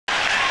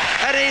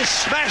and he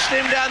smashed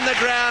him down the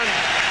ground.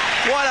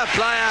 What a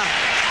player.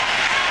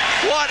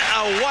 What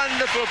a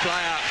wonderful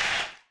player.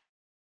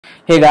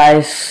 Hey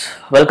guys,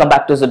 welcome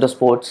back to Sindhu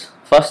Sports.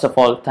 First of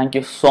all, thank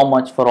you so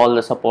much for all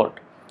the support.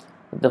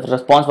 The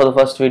response for the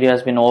first video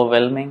has been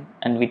overwhelming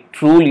and we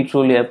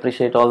truly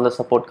appreciate all the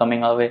support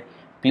coming our way.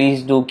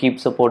 Please do keep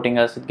supporting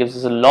us. It gives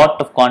us a lot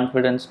of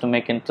confidence to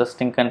make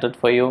interesting content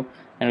for you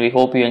and we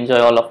hope you enjoy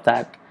all of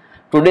that.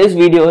 Today's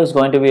video is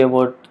going to be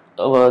about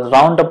a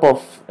roundup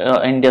of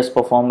India's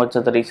performance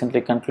at the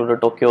recently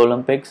concluded Tokyo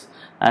Olympics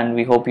and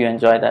we hope you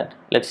enjoy that.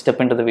 Let's step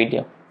into the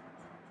video.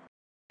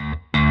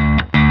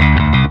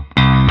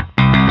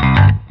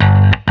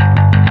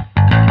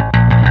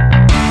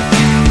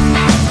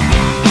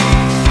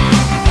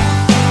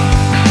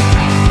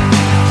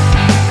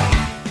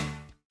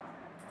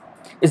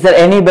 Is there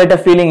any better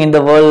feeling in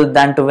the world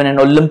than to win an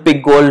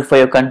Olympic gold for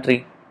your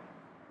country?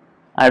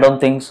 I don't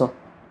think so.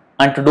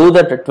 And to do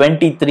that at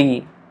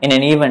 23 in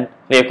an event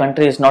where your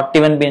country has not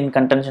even been in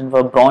contention for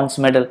a bronze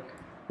medal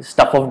is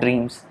stuff of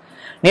dreams.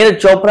 Neeraj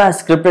Chopra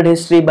has scripted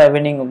history by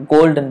winning a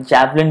gold in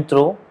Javelin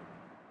throw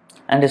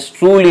and has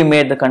truly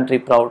made the country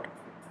proud.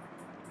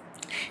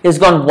 He has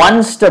gone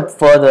one step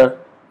further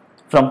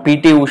from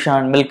PT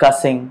Usha and Milkha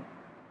Singh.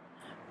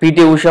 PT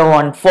Usha,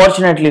 who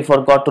unfortunately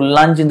forgot to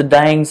lunge in the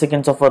dying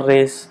seconds of her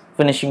race,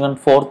 finishing on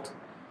 4th,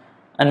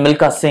 and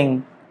Milkha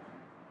Singh,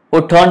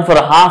 who turned for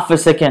a half a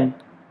second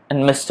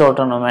and missed out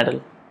on a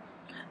medal.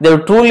 They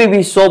would truly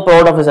be so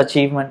proud of his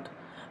achievement.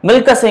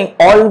 Milkha Singh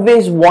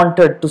always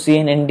wanted to see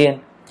an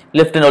Indian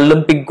lift an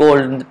Olympic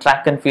gold in the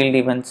track and field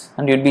events,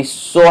 and you'd be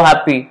so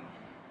happy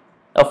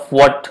of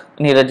what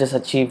Neeraj has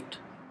achieved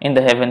in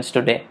the heavens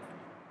today.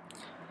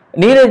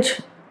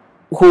 Neeraj,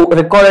 who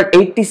recorded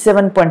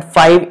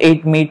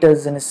 87.58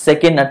 meters in his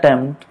second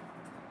attempt,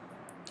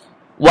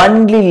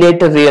 only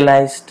later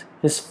realized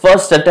his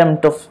first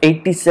attempt of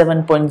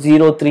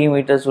 87.03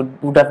 meters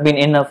would have been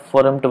enough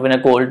for him to win a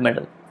gold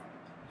medal.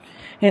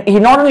 He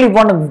not only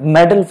won a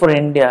medal for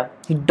India,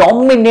 he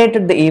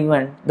dominated the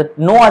event that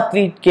no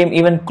athlete came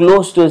even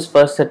close to his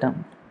first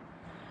attempt.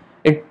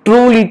 It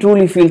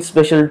truly feels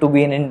special to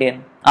be an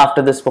Indian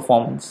after this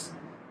performance.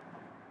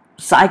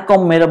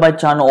 Saikom Mirabai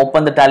Chanu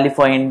opened the tally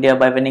for India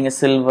by winning a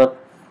silver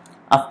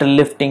after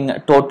lifting a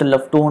total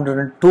of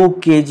 202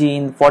 kg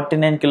in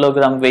 49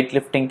 kg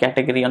weightlifting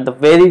category on the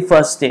very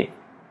first day.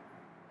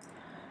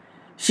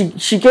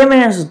 She came in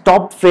as a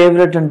top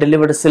favourite and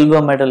delivered a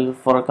silver medal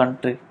for her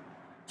country.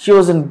 She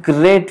was in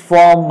great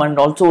form and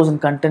also was in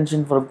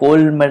contention for a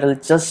gold medal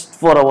just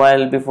for a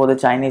while before the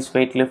Chinese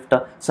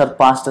weightlifter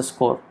surpassed her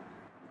score.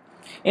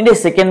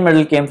 India's second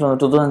medal came from the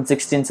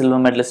 2016 silver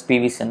medalist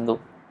PV Sindhu.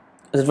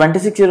 The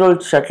 26-year-old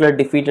shuttler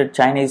defeated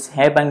Chinese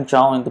He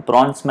Bangzhou in the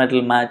bronze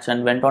medal match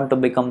and went on to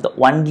become the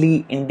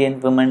only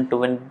Indian woman to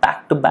win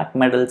back-to-back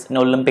medals in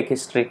Olympic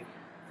history.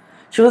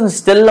 She was in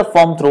stellar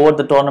form throughout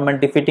the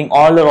tournament, defeating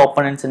all her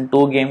opponents in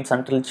 2 games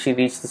until she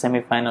reached the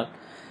semi-final.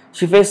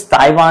 She faced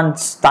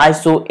Taiwan's Tai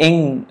Tzu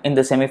Ying in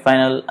the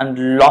semi-final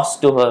and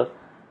lost to her,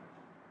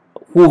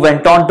 who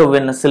went on to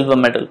win a silver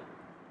medal.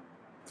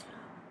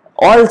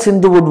 All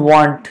Sindhu would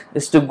want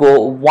is to go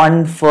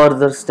one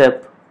further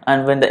step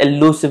and win the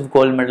elusive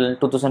gold medal in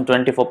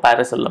 2024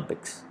 Paris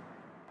Olympics.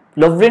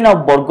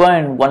 Lovlina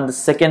Borgohain won the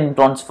second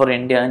bronze for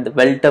India in the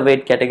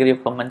welterweight category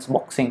of women's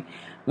boxing,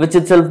 which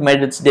itself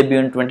made its debut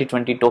in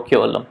 2020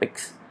 Tokyo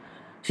Olympics.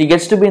 She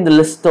gets to be in the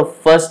list of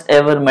first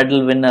ever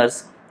medal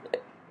winners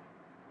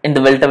in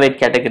the welterweight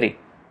category.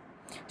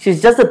 She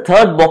is just the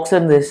 3rd boxer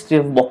in the history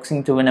of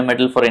boxing to win a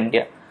medal for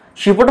India.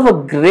 She put up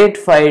a great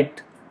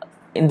fight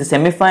in the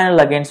semi-final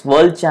against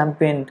world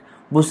champion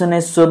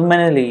Busane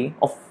Surmaneli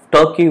of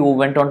Turkey, who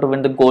went on to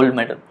win the gold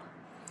medal.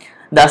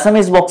 The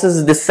Assamese boxer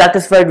is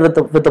dissatisfied with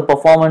the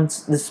performance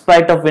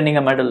despite of winning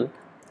a medal.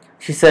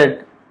 She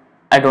said,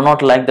 "I do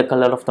not like the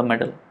color of the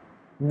medal."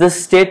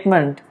 This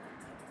statement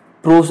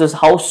proves us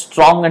how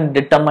strong and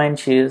determined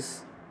she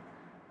is.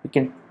 We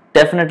can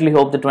definitely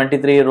hope the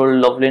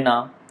 23-year-old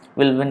Lovlina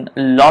will win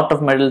a lot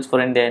of medals for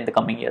India in the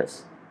coming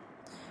years.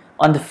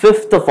 On the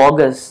 5th of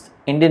August,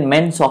 Indian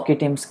men's hockey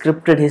team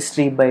scripted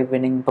history by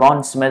winning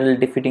bronze medal,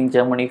 defeating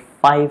Germany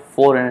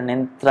 5-4 in an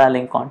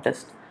enthralling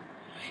contest.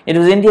 It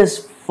was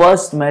India's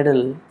first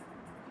medal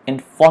in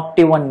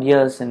 41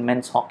 years in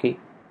men's hockey.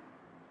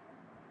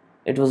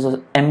 It was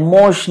an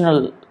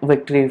emotional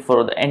victory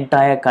for the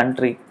entire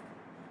country.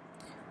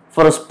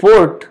 For a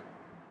sport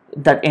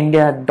that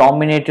India had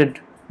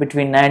dominated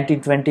between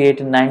 1928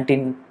 and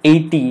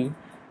 1980,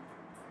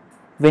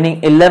 winning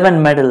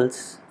 11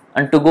 medals,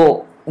 and to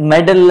go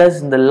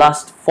medalless in the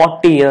last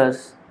 40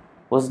 years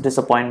was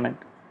disappointment.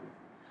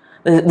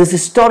 This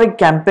historic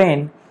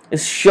campaign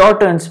is sure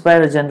to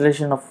inspire a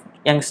generation of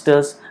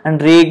youngsters and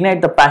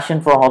reignite the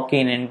passion for hockey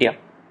in India.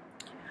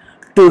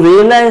 To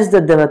realize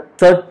that there are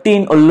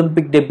 13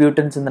 Olympic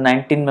debutants in the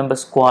 19-member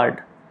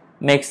squad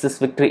makes this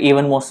victory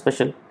even more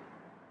special.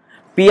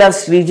 PR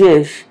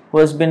Srijesh, who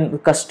has been the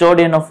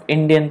custodian of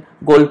Indian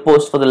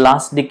goalpost for the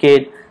last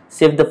decade,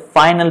 saved the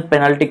final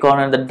penalty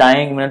corner in the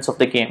dying minutes of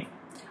the game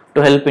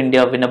to help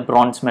India win a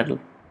bronze medal.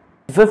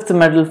 The fifth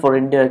medal for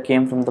India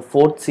came from the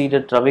fourth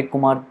seeded Ravi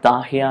Kumar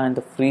Dahiya in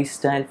the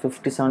freestyle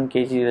 57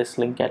 kg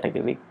wrestling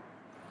category.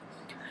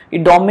 He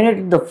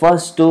dominated the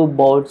first two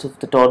bouts of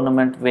the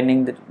tournament,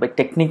 winning by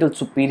technical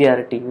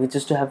superiority, which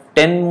is to have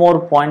 10 more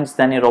points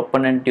than your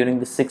opponent during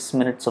the 6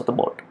 minutes of the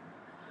bout.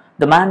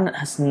 The man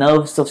has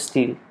nerves of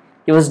steel.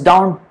 He was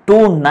down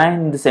 2-9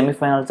 in the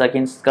semifinals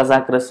against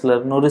Kazakh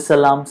wrestler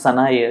Nurisalam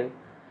Sanayev,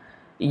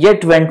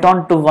 yet went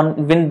on to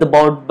win the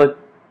bout by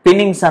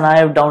pinning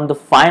Sanayev down the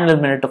final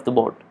minute of the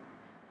bout.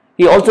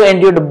 He also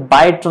endured a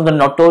bite from the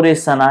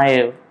notorious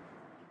Sanayev,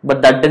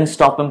 but that didn't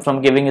stop him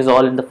from giving his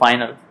all in the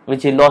final,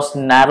 which he lost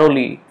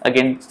narrowly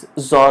against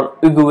Zor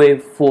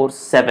Uguay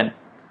 4-7.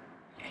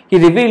 He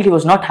revealed he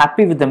was not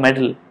happy with the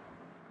medal,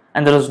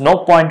 and there was no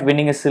point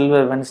winning a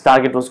silver when his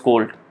target was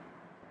gold.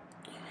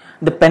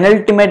 The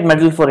penultimate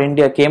medal for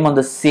India came on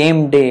the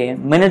same day,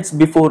 minutes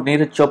before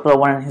Neeraj Chopra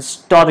won an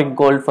historic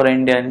gold for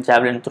India in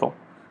javelin throw.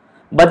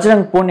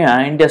 Bajrang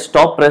Punia, India's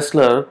top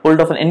wrestler,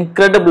 pulled off an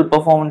incredible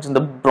performance in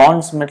the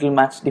bronze medal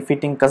match,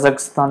 defeating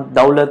Kazakhstan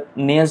Daulat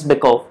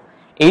Niyazbekov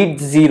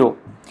 8-0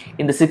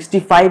 in the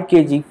 65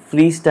 kg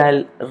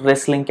freestyle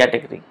wrestling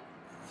category.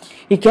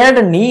 He carried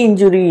a knee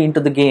injury into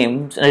the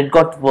games and it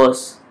got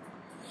worse.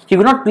 He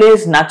could not play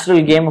his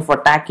natural game of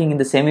attacking in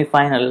the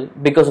semi-final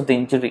because of the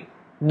injury.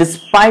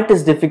 Despite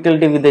his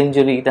difficulty with the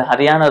injury, the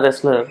Haryana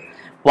wrestler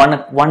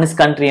won his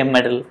country a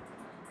medal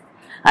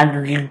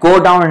and will go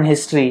down in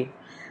history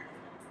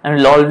and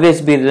will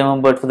always be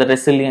remembered for the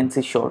resilience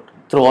he showed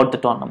throughout the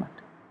tournament.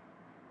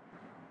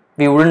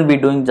 We wouldn't be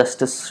doing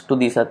justice to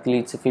these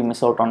athletes if we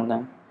miss out on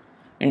them.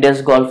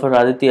 India's golfer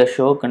Aditi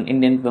Ashok and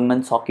Indian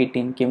women's hockey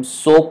team came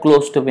so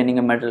close to winning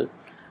a medal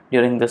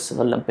during this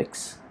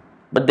Olympics.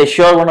 But they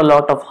sure won a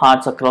lot of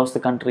hearts across the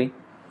country,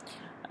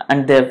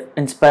 and they've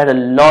inspired a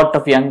lot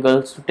of young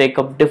girls to take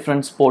up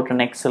different sport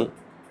and excel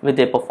with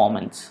their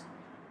performance.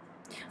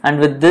 And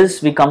with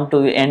this, we come to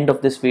the end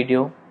of this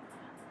video.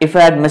 If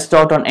I had missed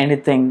out on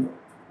anything,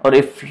 or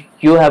if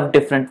you have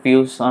different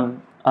views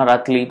on our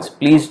athletes,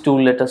 please do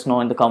let us know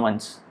in the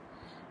comments,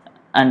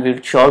 and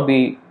we'll sure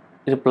be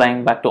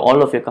replying back to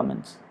all of your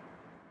comments.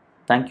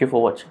 Thank you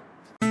for watching.